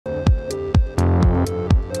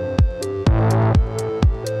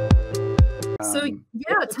So Yeah,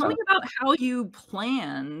 yeah, what's tell me up? about how you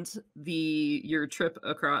planned your trip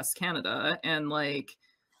across Canada and, like,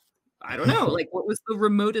 I don't know, like, what was the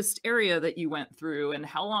remotest area that you went through, and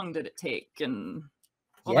how long did it take, and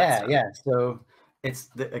all that Yeah, stuff? yeah. So it's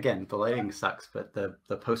again, the lighting sucks, but the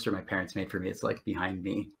poster my parents made for me is like behind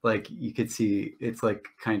me. Like you could see it's like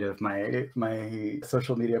kind of my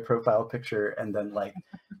social media profile picture and then like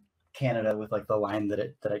Canada with like the line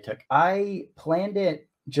that I took. I planned it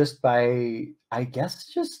just by I guess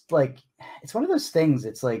just like it's one of those things.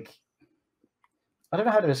 It's like I don't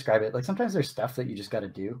know how to describe it. Like sometimes there's stuff that you just got to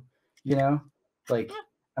do, you know? Like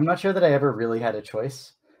I'm not sure that I ever really had a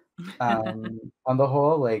choice on the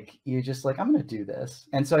whole, like you just like I'm gonna do this,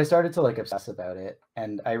 and so I started to like obsess about it,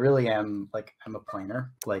 and I really am like I'm a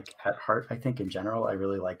planner like at heart. I think in general I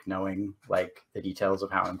really like knowing like the details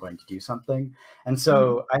of how I'm going to do something, and Mhm.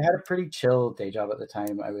 so I had a pretty chill day job at the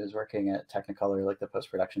time. I was working at Technicolor, like the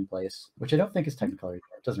post-production place, which I don't think is Mhm. Technicolor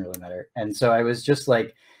anymore. It doesn't really matter, and so I was just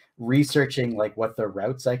like researching like what the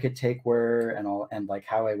routes I could take were and all, and like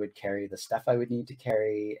how I would carry the stuff I would need to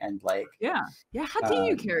carry, and like Yeah. Yeah, how do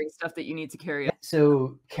you um carry stuff that you need to carry?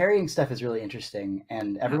 so carrying stuff is really interesting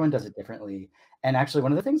and Yeah. everyone does it differently. And actually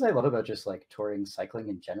one of the things I love about just like touring cycling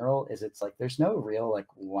in general is it's like there's no real like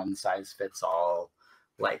one size fits all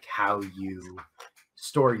like how you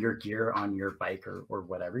store your gear on your bike or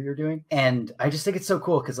whatever you're doing. And I just think it's so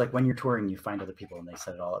cool because like when you're touring you find other people and they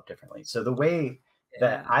set it all up differently. So the way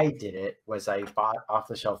that Yeah. I did it was I bought off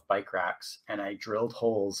the shelf bike racks and I drilled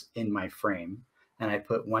holes in my frame and I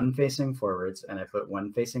put one facing forwards and I put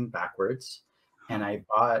one facing backwards, and Huh. I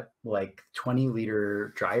bought like 20-liter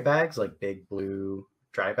dry bags, like big blue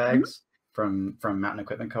dry Mhm. bags from Mountain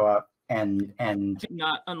Equipment Co-op, and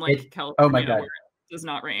Not it unlike oh my California god. where it does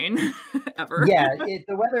not rain ever. Yeah,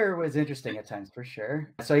 the weather was interesting at times for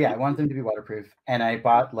sure. So yeah, I wanted them to be waterproof, and I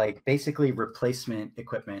bought like basically replacement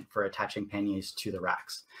equipment for attaching panniers to the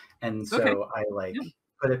racks. And Okay. so I like Yeah.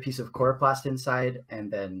 put a piece of coroplast inside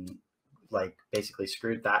and then like basically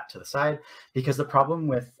screwed that to the side, because the problem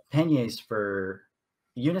with panniers for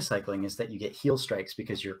unicycling is that you get heel strikes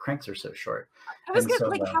because your cranks are so short. I was And gonna so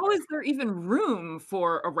like, how is there even room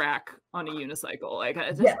for a rack on a unicycle? Like,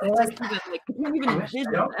 yeah, it like doesn't even, like, I can't even I wish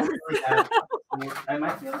I envision don't this. really have. I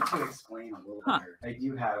might be able to explain a little Huh. better. I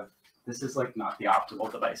do have. This is like not the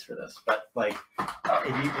optimal device for this, but like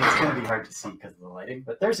it's going to be hard to see because of the lighting.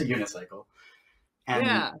 But there's a unicycle, and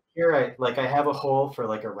Yeah. here I have a hole for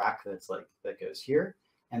like a rack that's like that goes here,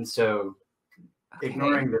 and so Okay.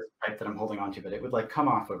 ignoring this pipe that I'm holding onto, but it would like come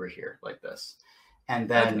off over here like this, and Okay.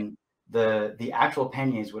 then the actual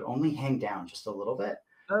panniers would only hang down just a little bit,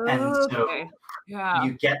 and so Okay. Yeah.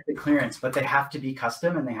 you get the clearance, but they have to be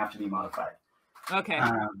custom and they have to be modified. Okay.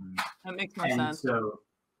 Um, That makes more and sense. so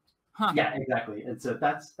Huh. yeah, exactly. And so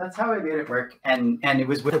that's how I made it work. And it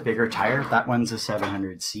was with a bigger tire. That one's a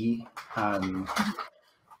 700C.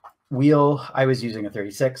 Wheel, I was using a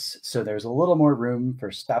 36, so there's a little more room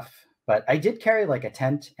for stuff. But I did carry like a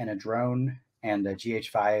tent and a drone and a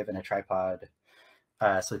GH5 and a tripod,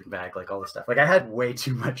 sleeping bag, like all this stuff. Like I had way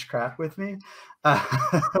too much crap with me.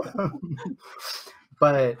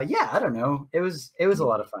 But yeah, I don't know. It was a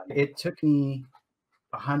lot of fun. It took me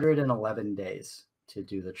 111 days to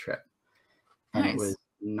do the trip, and it was Nice.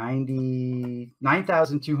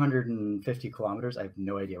 99,250 kilometers. I have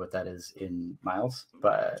no idea what that is in miles,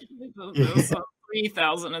 but It was,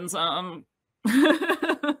 3,000 and some.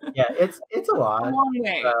 yeah, it's a A lot. long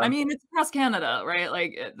way. I Um, mean, it's across Canada, right?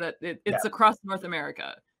 Like, yeah, it's across North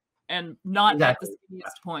America and not at the exactly.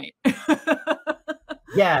 steamiest point.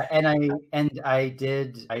 Yeah, and I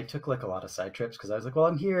took like a lot of side trips because I was like, well,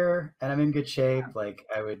 I'm here and I'm in good shape. Like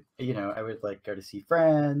I would like go to see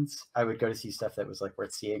friends. I would go to see stuff that was like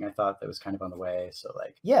worth seeing. I thought that was kind of on the way. So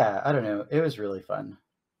like, yeah, I don't know. It was really fun.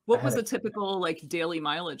 I What had was a a typical, like, daily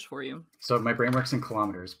mileage for you? so my brain works in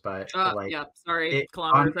kilometers, but like Yeah, sorry, it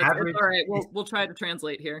on kilometers, it's average, alright, we'll try to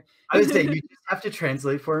translate here. I would say you just have to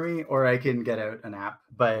translate for me, or I can get out an app.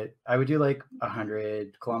 But I would do like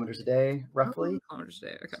 100 kilometers a day, roughly. Kilometers a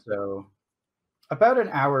day, okay. So about an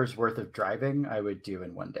hour's worth of driving I would do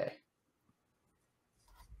in one day.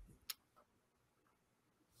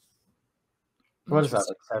 What is that, Interesting.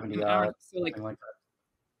 like 70 An hour, odd, so, like, something like that?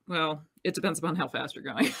 well, it depends upon how fast you're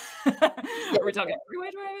going. Yeah, Are we yeah, talking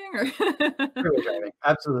freeway driving or freeway driving,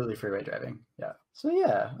 absolutely freeway driving. Yeah. So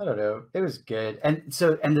yeah, I don't know. It was good. And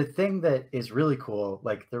the thing that is really cool,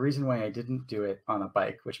 like the reason why I didn't do it on a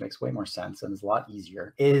bike, which makes way more sense and is a lot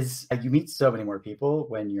easier, is you meet so many more people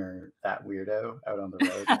when you're that weirdo out on the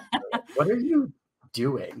road. Like, what are you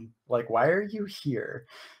doing? Like, why are you here?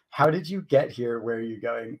 how did you get here? Where are you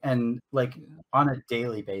going? And like Yeah. on a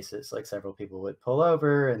daily basis, like several people would pull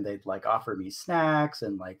over and they'd like offer me snacks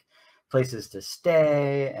and like places to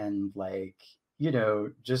stay and like,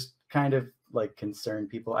 just kind of like concern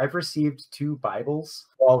people. I've received 2 Bibles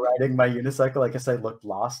while riding my unicycle. I guess I looked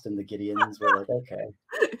lost and the Gideons were like, okay,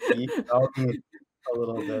 you all need a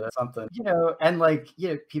little bit of something, and like,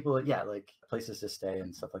 people, yeah, like places to stay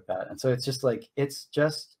and stuff like that. And so it's just like,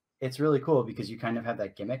 it's really cool because you kind of have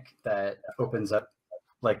that gimmick that opens up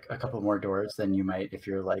like a couple more doors than you might if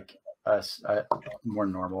you're like a more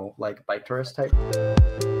normal like bike tourist type.